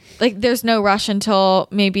like there's no rush until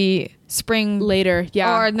maybe spring later,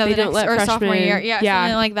 or sophomore year,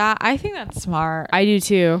 something like that. I think that's smart. I do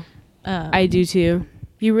too.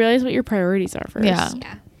 You realize what your priorities are first. Yeah.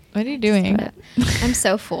 What are you doing? I'm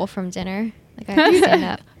so full from dinner. Like, I have to stand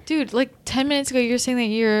up. Dude, like 10 minutes ago, you were saying that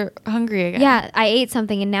you're hungry again. Yeah, I ate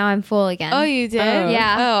something and now I'm full again. Oh, you did?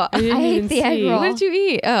 Yeah. Oh, I ate the egg roll. What did you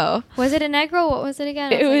eat? Oh. Was it an egg roll? What was it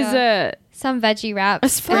again? It was some veggie wrap. A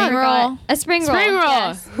spring roll. A spring roll.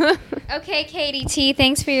 Yes. Okay, Katie T,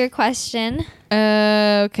 thanks for your question.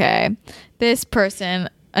 Okay. This person,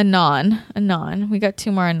 Anon. We got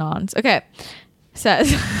 2 more Anons. Okay.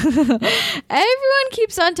 Says, everyone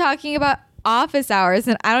keeps on talking about office hours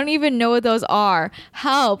and I don't even know what those are.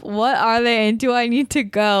 Help. What are they and do I need to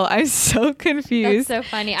go? I'm so confused. That's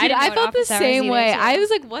so funny. Dude, I felt the same way. I was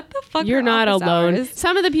like, what the fuck? You're not alone. Hours?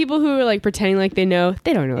 Some of the people who are like pretending like they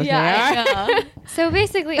don't know what they are. So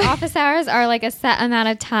basically office hours are like a set amount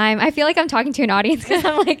of time. I feel like I'm talking to an audience because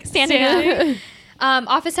I'm like standing up.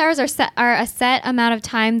 Office hours are a set amount of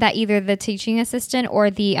time that either the teaching assistant or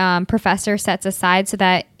the professor sets aside so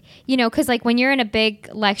that, because like when you're in a big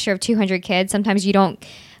lecture of 200 kids, sometimes you don't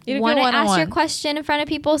want to ask your question in front of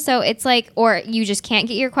people. So it's like, or you just can't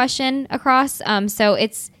get your question across. So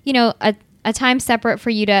it's, a time separate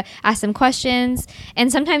for you to ask them questions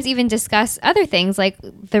and sometimes even discuss other things like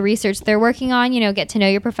the research they're working on, get to know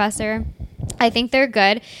your professor. I think they're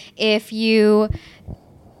good if you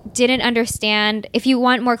didn't understand, if you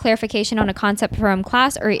want more clarification on a concept from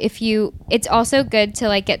class, or it's also good to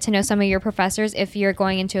like get to know some of your professors if you're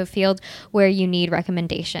going into a field where you need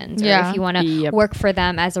recommendations, or if you want to work for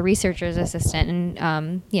them as a researcher's assistant,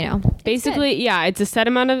 and basically it's a set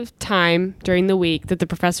amount of time during the week that the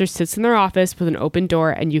professor sits in their office with an open door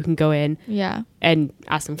and you can go in and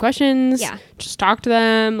ask them questions, just talk to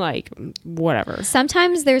them, like whatever.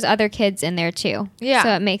 Sometimes there's other kids in there too, so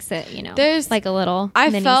it makes it there's like a little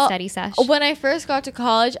mini study session. When I first got to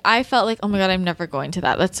college, I felt like, oh my god, I'm never going to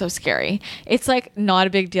that. That's so scary. It's like not a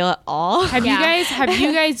big deal at all. Have you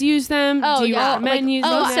guys used them? Oh, do you recommend using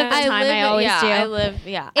them? Most of the time, I always do. I live,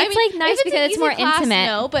 It's like nice because it's more class, intimate.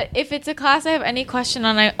 No, but if it's a class I have any question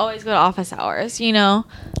on, I always go to office hours.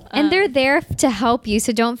 And they're there to help you,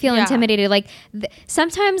 so don't feel intimidated. Like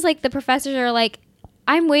sometimes, like the professors are like,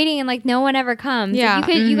 I'm waiting and like no one ever comes. Yeah.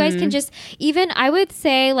 Like, you guys can just, even I would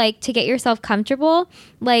say, like, to get yourself comfortable,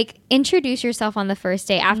 like introduce yourself on the first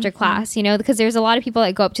day after class, you know, because there's a lot of people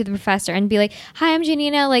that go up to the professor and be like, hi, I'm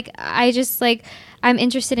Janina. Like, I just like, I'm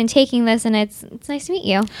interested in taking this, and it's nice to meet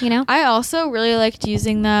you, you know? I also really liked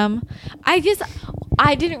using them. I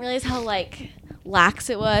didn't realize how like lax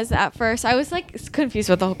it was at first. I was like confused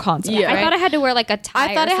with the whole concept. Yeah, right? I thought I had to wear like a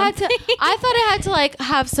tie. I thought I had to like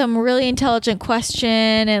have some really intelligent question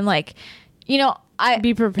and like, you know,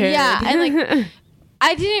 be prepared. Yeah, and like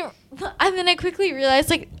and then I quickly realized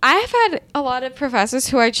like I've had a lot of professors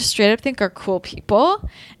who I just straight up think are cool people,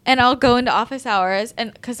 and I'll go into office hours,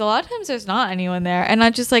 and because a lot of times there's not anyone there, and I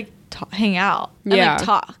just like hang out and like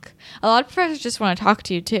talk. A lot of professors just want to talk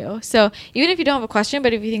to you too. So even if you don't have a question,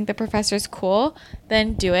 but if you think the professor's cool,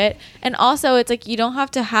 then do it. And also it's like you don't have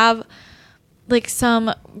to have like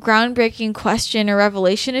some groundbreaking question or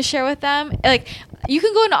revelation to share with them. Like you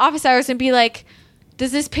can go into office hours and be like,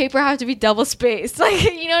 does this paper have to be double spaced? Like,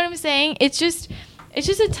 you know what I'm saying? It's just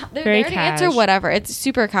they're there to answer whatever. It's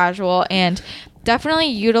super casual, and definitely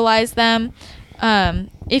utilize them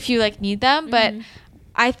if you like need them. But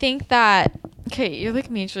I think that, okay, you're like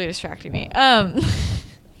mutually distracting me.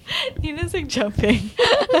 Nina's like jumping.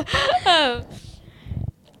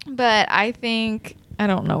 But I think, I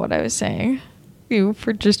don't know what I was saying. You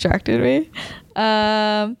distracted me.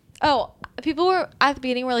 People were at the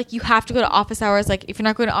beginning were like, you have to go to office hours. Like, if you're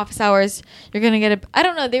not going to office hours, you're going to get I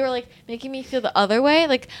don't know. They were like making me feel the other way.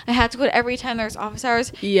 Like, I had to go to every time there's office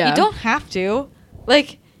hours. Yeah. You don't have to.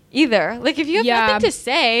 Like, either. Like, if you have nothing to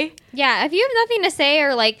say. Yeah, if you have nothing to say,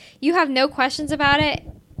 or like you have no questions about it,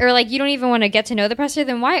 or like you don't even want to get to know the professor,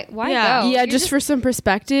 then why go? Yeah, just for some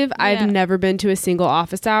perspective, I've never been to a single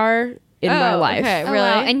office hour in my life. Okay, really?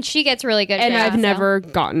 Wow. And she gets really good. And I've never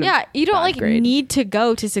gotten. Yeah, you don't like grade. Need to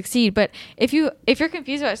go to succeed, but if you're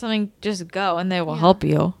confused about something, just go and they will help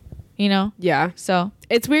you. You know? Yeah. So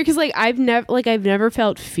it's weird because like I've never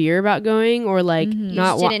felt fear about going, or like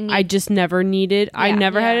I just never needed. I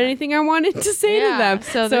never had anything I wanted to say to them,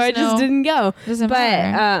 so I just didn't go.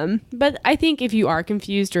 But I think if you are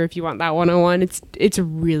confused, or if you want that 101, it's a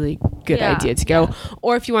really good idea to go.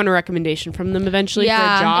 Or if you want a recommendation from them eventually for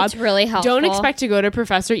a job, it's really helpful. Don't expect to go to a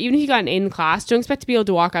professor, even if you got an A in class. Don't expect to be able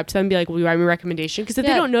to walk up to them and be like, "Will you write me a recommendation?" Because if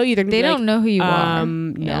they don't know you, they don't know who you are.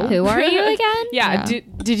 No. Who are you again? Yeah.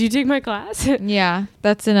 Did you take my class? Yeah.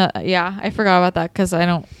 That's I forgot about that because I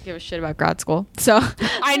don't give a shit about grad school. So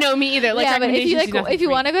I know, me either. Like, but if you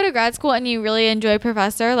want to go to grad school and you really enjoy a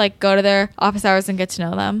professor, like go to their office hours and get to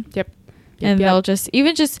know them. Yep. And they'll just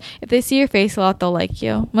if they see your face a lot, they'll like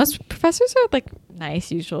you. Most professors are like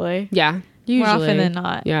nice usually. Yeah. Usually. More often than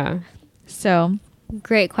not. Yeah. So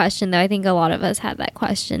great question though. I think a lot of us had that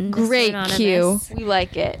question. Great cue. We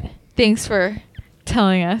like it. Thanks for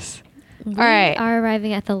telling us. We are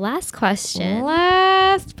arriving at the last question.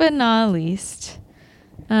 Last but not least.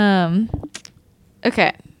 Okay.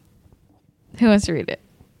 Who wants to read it?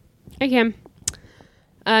 I can.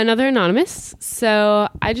 Another anonymous. So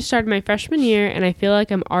I just started my freshman year and I feel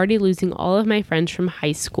like I'm already losing all of my friends from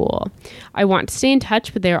high school. I want to stay in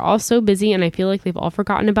touch, but they are all so busy and I feel like they've all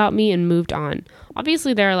forgotten about me and moved on.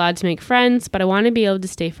 Obviously, they're allowed to make friends, but I want to be able to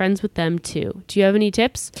stay friends with them too. Do you have any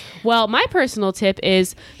tips? Well, my personal tip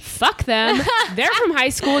is fuck them. They're from high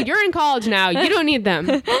school. You're in college now. You don't need them.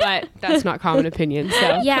 But that's not common opinion.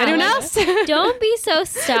 So yeah, anyone else? Don't be so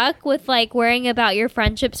stuck with like worrying about your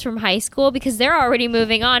friendships from high school, because they're already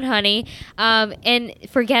moving on, honey. And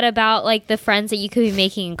forget about like the friends that you could be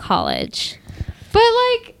making in college. But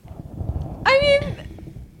like, I mean,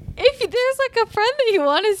 if there's like a friend that you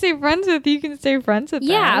want to stay friends with, you can stay friends with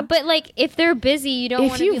them. Yeah, but like if they're busy, you don't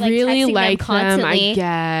want to be like really texting like them constantly. I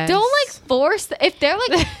guess. Don't like force. If they're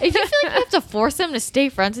like, if you feel like you have to force them to stay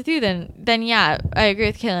friends with you, then yeah, I agree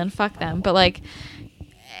with Kaylin. Fuck them. But like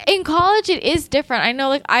in college, it is different. I know.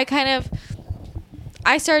 Like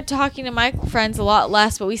I started talking to my friends a lot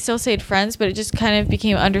less, but we still stayed friends. But it just kind of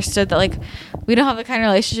became understood that like we don't have the kind of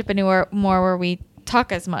relationship anymore where we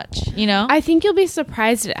talk as much, you know? I think you'll be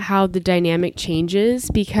surprised at how the dynamic changes,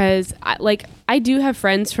 because I do have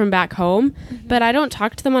friends from back home, but I don't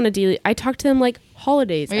talk to them on a daily. I talk to them like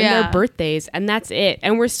holidays and their birthdays, and that's it.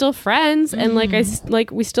 And we're still friends, and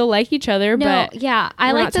we still like each other. But yeah,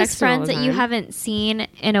 I like those friends that you haven't seen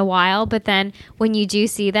in a while, but then when you do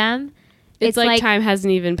see them, it's like time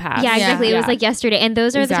hasn't even passed. Yeah, exactly. Yeah. It was like yesterday, and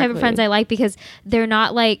those are the type of friends I like, because they're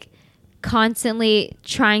not like constantly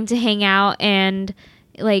trying to hang out, and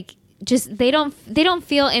like just they don't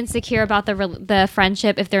feel insecure about the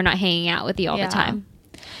friendship if they're not hanging out with you all the time.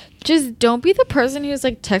 Just don't be the person who's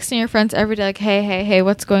like texting your friends every day like, hey,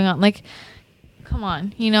 what's going on? Like, come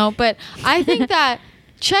on, you know. But I think that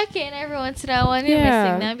check in every once in a while when you're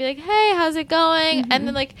missing them. Be like, hey, how's it going? And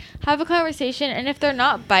then like have a conversation. And if they're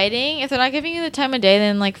not biting, if they're not giving you the time of day,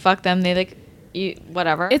 then like fuck them. They like you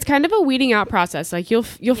whatever. It's kind of a weeding out process. Like you'll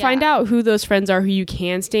find out who those friends are who you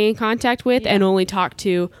can stay in contact with and only talk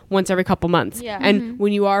to once every couple months. Yeah. And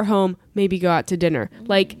when you are home, maybe go out to dinner.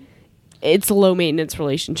 Like it's a low maintenance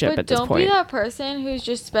relationship at this point. Don't be that person who's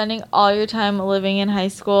just spending all your time living in high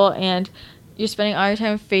school and you're spending all your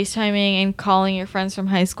time FaceTiming and calling your friends from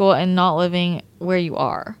high school and not living where you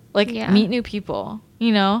are. Like meet new people,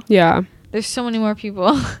 you know? Yeah. There's so many more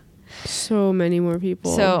people. So many more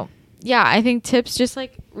people. So yeah, I think tips, just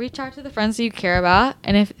like reach out to the friends that you care about,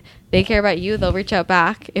 and if they care about you, they'll reach out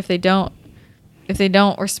back. If they don't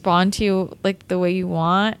respond to you like the way you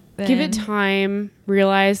want, then give it time.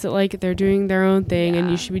 Realize that like they're doing their own thing and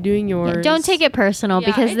you should be doing yours. Yeah, don't take it personal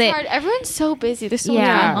because it's hard. Everyone's so busy. There's so much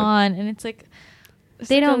going on, and it's like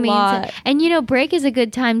they don't mean to. And you know, break is a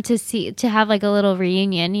good time to have like a little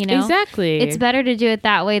reunion, you know? Exactly. It's better to do it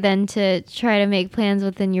that way than to try to make plans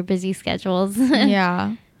within your busy schedules.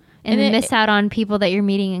 Yeah. and then miss out on people that you're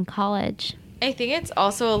meeting in college. I think it's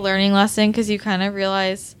also a learning lesson because you kind of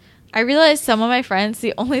realize. I realized some of my friends,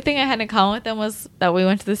 the only thing I had in common with them was that we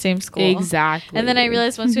went to the same school. Exactly. And then I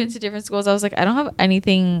realized once we went to different schools, I was like, I don't have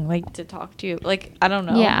anything like to talk to you. Like, I don't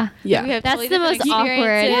know. Yeah. Yeah. We have That's the most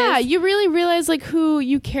awkward. Yeah. You really realize like who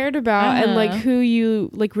you cared about and like who you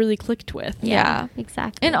like really clicked with. Yeah.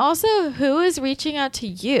 Exactly. And also who is reaching out to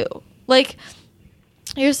you? Like,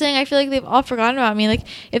 you're saying, I feel like they've all forgotten about me. Like,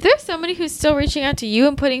 if there's somebody who's still reaching out to you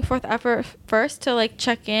and putting forth effort first to like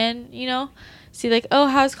check in, you know, see like, oh,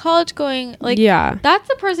 how's college going? Like, that's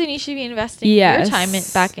the person you should be investing your time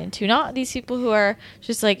back into, not these people who are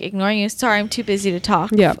just like ignoring you. Sorry, I'm too busy to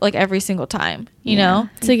talk. Like every single time, you know.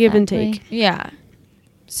 It's a give and take. Yeah.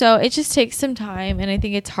 So it just takes some time, and I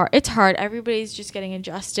think it's hard. It's hard. Everybody's just getting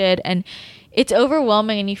adjusted, and it's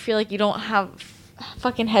overwhelming, and you feel like you don't have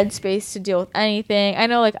fucking headspace to deal with anything. I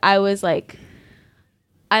know, like I was like,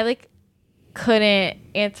 I couldn't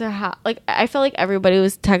answer I felt like everybody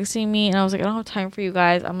was texting me and I was like, I don't have time for you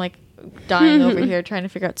guys. I'm like dying over here trying to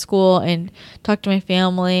figure out school and talk to my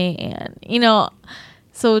family, and you know,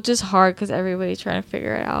 so it's just hard because everybody's trying to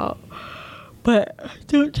figure it out. But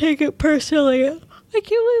don't take it personally. I can't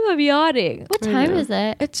believe I'm yawning. What time is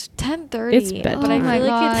it? It's 10:30. It's bedtime. But I feel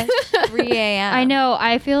like it's 3 a.m. I know.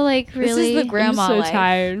 I feel like really. This is the grandma I'm so life.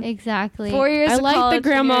 tired. Exactly. 4 years. I of like college the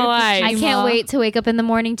grandma life. I can't wait to wake up in the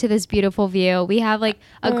morning to this beautiful view. We have like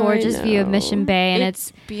a gorgeous view of Mission Bay, and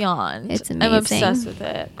it's beyond. It's amazing. I'm obsessed with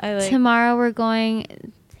it. Tomorrow we're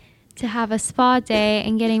going to have a spa day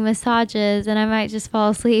and getting massages, and I might just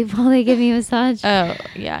fall asleep while they give me a massage. Oh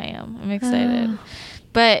yeah, I am. I'm excited.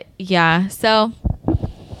 But yeah, so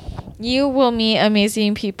you will meet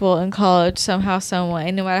amazing people in college somehow, some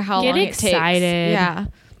way, no matter how long it takes. Get excited. Yeah.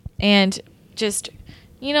 And just,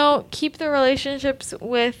 you know, keep the relationships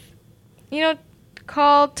with, you know,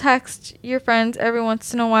 call, text your friends every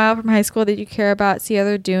once in a while from high school that you care about, see how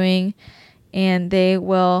they're doing, and they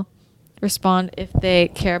will respond if they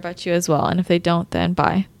care about you as well. And if they don't, then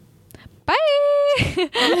bye. Bye.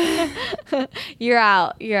 You're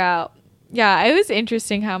out. Yeah, it was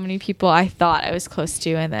interesting how many people I thought I was close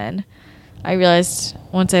to, and then I realized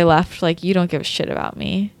once I left, like, you don't give a shit about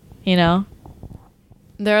me, you know?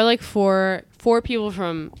 There are like four people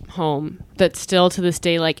from home that still to this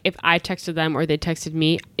day, like, if I texted them or they texted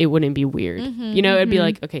me, it wouldn't be weird. You know, it'd be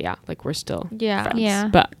like, okay, yeah, like, we're still friends. Yeah.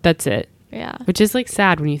 But that's it. Yeah. Which is like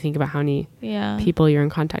sad when you think about how many people you're in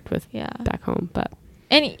contact with back home. But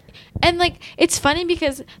And like, it's funny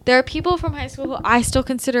because there are people from high school who I still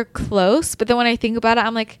consider close, but then when I think about it,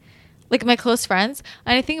 I'm like my close friends,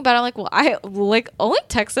 and I think about it, I'm like, well, I like only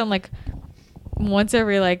text them like once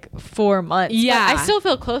every like 4 months. Yeah, I still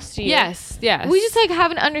feel close to you. Yes. We just like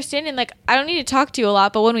have an understanding. Like, I don't need to talk to you a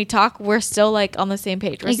lot, but when we talk, we're still like on the same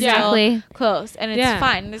page. We're still close, and it's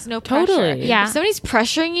fine. There's no pressure. Totally. Yeah. If somebody's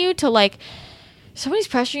pressuring you to like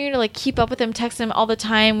keep up with them, text them all the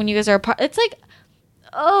time when you guys are apart. It's like,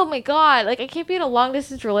 oh my god, like I can't be in a long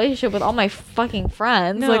distance relationship with all my fucking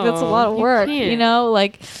friends. No, like, that's a lot of work, you know?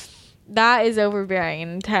 Like, that is overbearing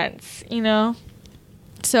and intense, you know?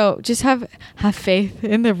 So just have faith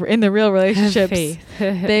in the real relationships. Have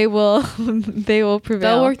faith. they will prevail.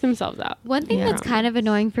 They'll work themselves out. One thing that's kind of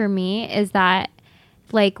annoying for me is that,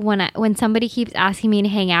 like, when somebody keeps asking me to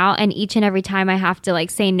hang out, and each and every time I have to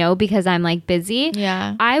like say no because I'm like busy.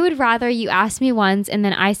 Yeah. I would rather you ask me once and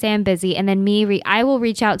then I say I'm busy, and then I will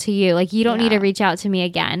reach out to you. Like, you don't need to reach out to me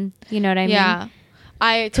again. You know what I mean? Yeah.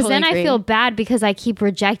 I totally then agree. I feel bad because I keep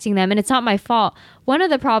rejecting them, and it's not my fault. One of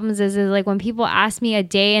the problems is like when people ask me a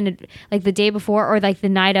day and like the day before or like the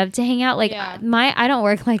night of to hang out, like I don't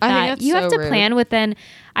work like that. You have to plan within.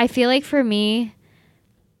 I feel like for me,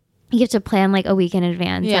 you have to plan like a week in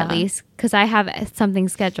advance at least, because I have something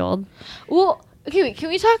scheduled. Well, okay, wait, can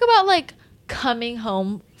we talk about like coming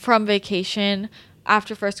home from vacation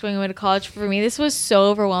after first going away to college? For me, this was so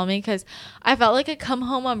overwhelming because I felt like I come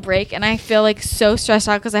home on break and I feel like so stressed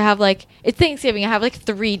out because I have like, it's Thanksgiving, I have like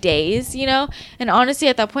 3 days, you know? And honestly,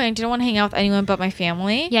 at that point, I didn't want to hang out with anyone but my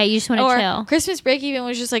family. Yeah, you just want to chill. Christmas break even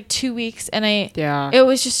was just like 2 weeks, and it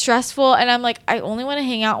was just stressful, and I'm like, I only want to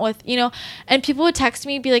hang out with, you know, and people would text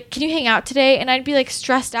me, be like, can you hang out today? And I'd be like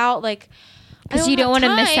stressed out, like, because you don't want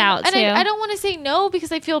to miss out too. And I don't want to say no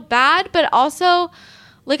because I feel bad, but also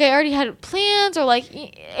like I already had plans, or like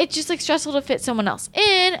it's just like stressful to fit someone else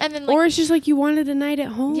in, and then like, or it's just like you wanted a night at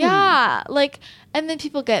home. Yeah, like, and then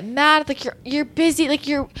people get mad, like you're busy, like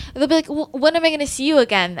they'll be like, well, when am I gonna see you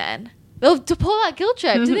again? Then they'll to pull that guilt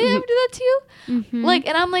trip. Do they ever do that to you? Mm-hmm. Like,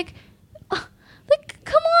 and I'm like, like,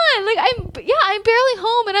 come on, like I'm barely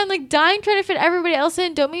home, and I'm like dying trying to fit everybody else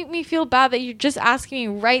in. Don't make me feel bad that you're just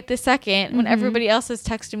asking me right this second when everybody else has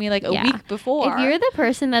texted me like a week before. If you're the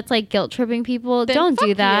person that's like guilt tripping people, then don't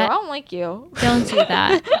do that. I don't like you. Don't do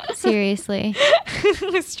that. Seriously.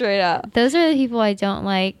 Straight up. Those are the people I don't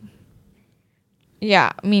like.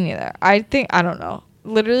 Yeah, me neither. I don't know.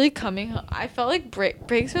 Literally coming home, I felt like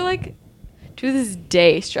breaks are like, to this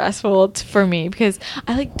day, stressful for me because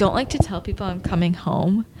I like don't like to tell people I'm coming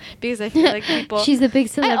home because I feel like people. She's a big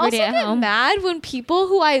celebrity at home. I also get mad when people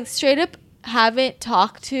who I straight up haven't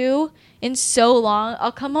talked to in so long.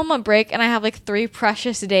 I'll come home on break and I have like 3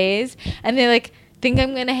 precious days, and they like think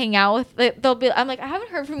I'm gonna hang out with. Like, I'm like, I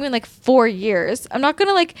haven't heard from you in like 4 years. I'm not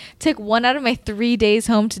gonna like take 1 out of my 3 days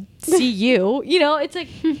home to see you. You know, it's like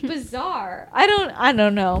bizarre. I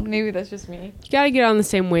don't know. Maybe that's just me. You gotta get on the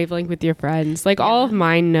same wavelength with your friends. Like all of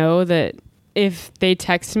mine know that if they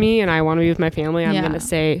text me and I want to be with my family, I'm gonna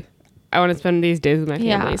say I want to spend these days with my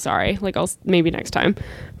family. Sorry, like I'll maybe next time.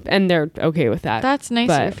 And they're okay with that. That's nice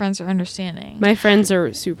that your friends are understanding. My friends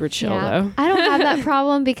are super chill though. I don't have that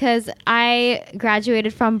problem because I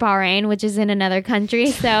graduated from Bahrain, which is in another country.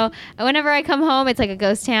 So whenever I come home, it's like a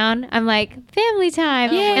ghost town. I'm like, family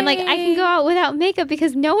time. Yay. And like I can go out without makeup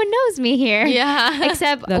because no one knows me here. Yeah.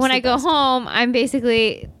 Except when I go home, I'm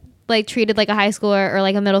basically like treated like a high schooler or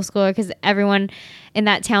like a middle schooler because everyone in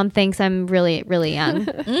that town thinks I'm really, really young.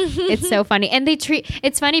 It's so funny. And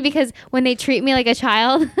it's funny because when they treat me like a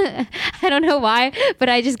child, I don't know why, but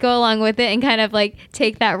I just go along with it and kind of like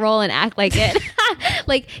take that role and act like it.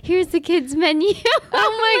 Like, here's the kids menu.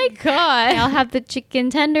 Oh my God. I'll have the chicken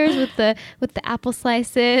tenders with the apple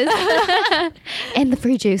slices and the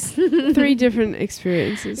free juice. 3 different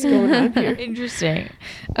experiences going on here. Interesting.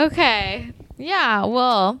 Okay. Yeah,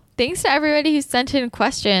 well, thanks to everybody who sent in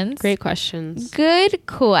questions. Great questions. Good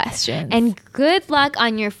questions. And good luck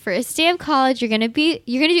on your first day of college. You're going to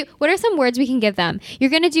do, what are some words we can give them?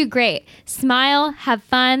 You're going to do great. Smile, have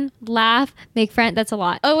fun, laugh, make friends. That's a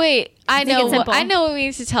lot. Oh, wait. I know what we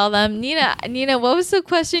need to tell them. Nina, what was the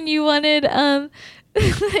question you wanted,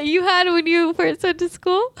 that you had when you first went to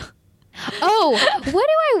school? Oh, what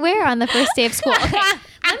do I wear on the first day of school? Okay.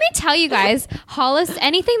 Let me tell you guys,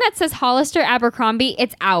 anything that says Hollister Abercrombie,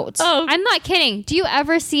 it's out. Oh. I'm not kidding. Do you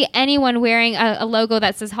ever see anyone wearing a logo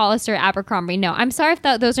that says Hollister Abercrombie? No. I'm sorry if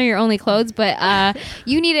those are your only clothes, but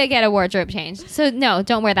you need to get a wardrobe change. So no,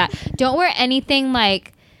 don't wear that. Don't wear anything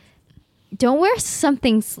like, don't wear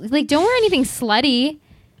anything slutty.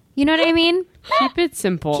 You know what I mean? Keep it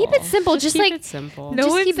simple. Keep it simple. Just keep it simple. No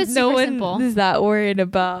one is that worried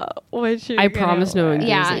about what you're. I promise no one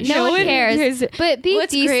cares. Yeah, no one cares. But be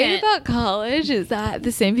what's decent. Great about college is that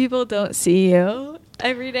the same people don't see you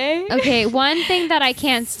every day. Okay, one thing that I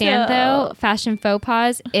can't stand though, fashion faux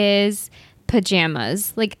pas, is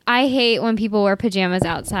pajamas. Like, I hate when people wear pajamas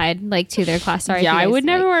outside, like, to their class. Sorry. Yeah, I would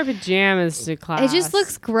never wear pajamas to class. It just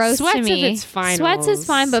looks gross to me. Sweats if it's finals. Sweats is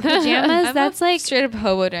fine, but pajamas, that's like straight up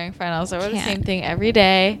hobo during finals. I wear the same thing every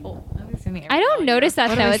day. I don't notice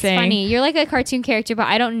that though. It's funny. You're like a cartoon character, but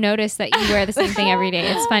I don't notice that you wear the same thing every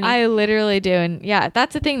day. It's funny. I literally do. And yeah,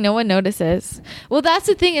 that's the thing. No one notices. Well, that's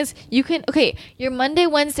the thing is your Monday,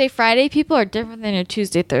 Wednesday, Friday people are different than your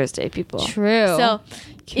Tuesday, Thursday people. True. So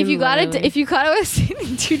If you got it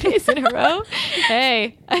 2 days in a row,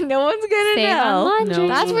 hey, no one's gonna know. No,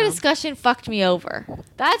 that's where discussion fucked me over.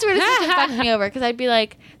 Because I'd be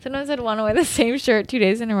like, sometimes I'd want to wear the same shirt 2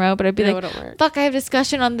 days in a row, but I'd be like, fuck, I have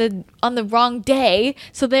discussion on the wrong day,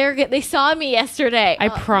 so they saw me yesterday. I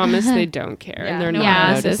promise they don't care, and they're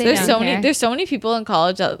not. There's so many people in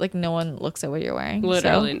college that like no one looks at what you're wearing.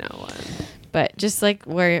 Literally no one. But just like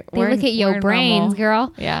look at your brains,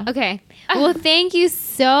 girl. Yeah. Okay. Well, thank you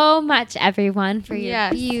so much, everyone, for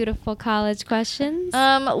your beautiful college questions.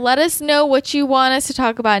 Let us know what you want us to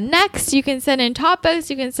talk about next. You can send in topics.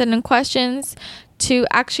 You can send in questions to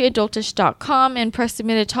actuallyadultish.com and press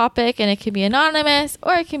submit a topic, and it can be anonymous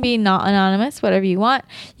or it can be not anonymous, whatever you want.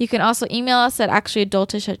 You can also email us at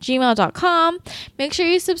actuallyadultish@gmail.com. Make sure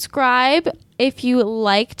you subscribe if you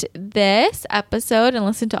liked this episode and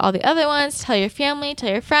listen to all the other ones. Tell your family,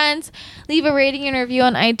 tell your friends, leave a rating and review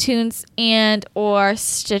on iTunes and or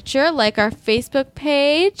Stitcher, like our Facebook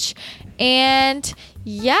page. And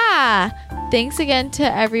yeah, thanks again to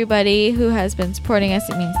everybody who has been supporting us.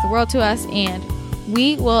 It means the world to us, and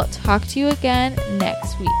we will talk to you again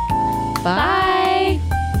next week. Bye.